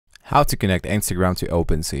How to connect Instagram to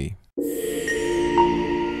Opensea.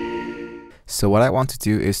 So what I want to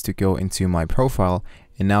do is to go into my profile,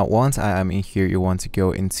 and now once I am in here, you want to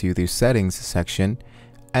go into the settings section,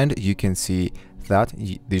 and you can see that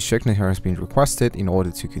the signature has been requested in order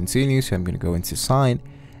to continue. So I'm going to go into sign,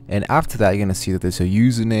 and after that you're going to see that there's a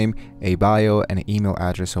username, a bio, and an email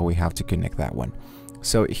address, so we have to connect that one.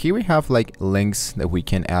 So here we have like links that we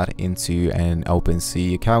can add into an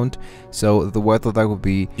Opensea account. So the whether that would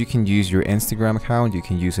be, you can use your Instagram account, you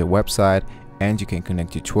can use a website, and you can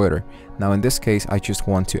connect your Twitter. Now in this case I just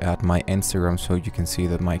want to add my Instagram, so you can see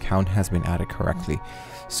that my account has been added correctly.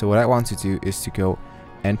 So what I want to do is to go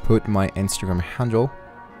and put my Instagram handle,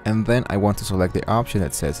 and then I want to select the option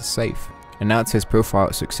that says save. And now it says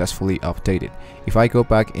profile successfully updated. If I go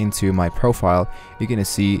back into my profile, you're gonna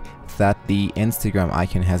see that the Instagram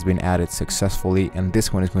icon has been added successfully, and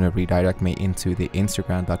this one is going to redirect me into the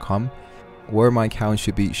instagram.com where my account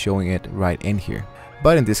should be showing it right in here.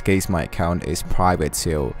 But in this case my account is private,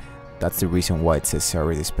 so that's the reason why it says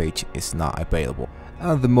sorry, this page is not available.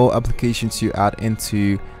 The more applications you add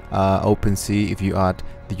into Opensea, if you add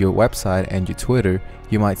your website and your Twitter,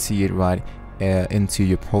 you might see it right into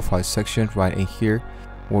your profile section right in here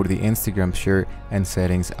where the Instagram share and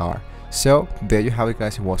settings are. So there you have it,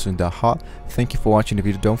 guys. It wasn't that hard. Thank you for watching the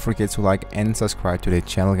video. Don't forget to like and subscribe to the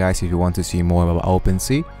channel, guys, if you want to see more about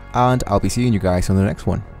Opensea, and I'll be seeing you guys on the next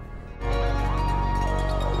one.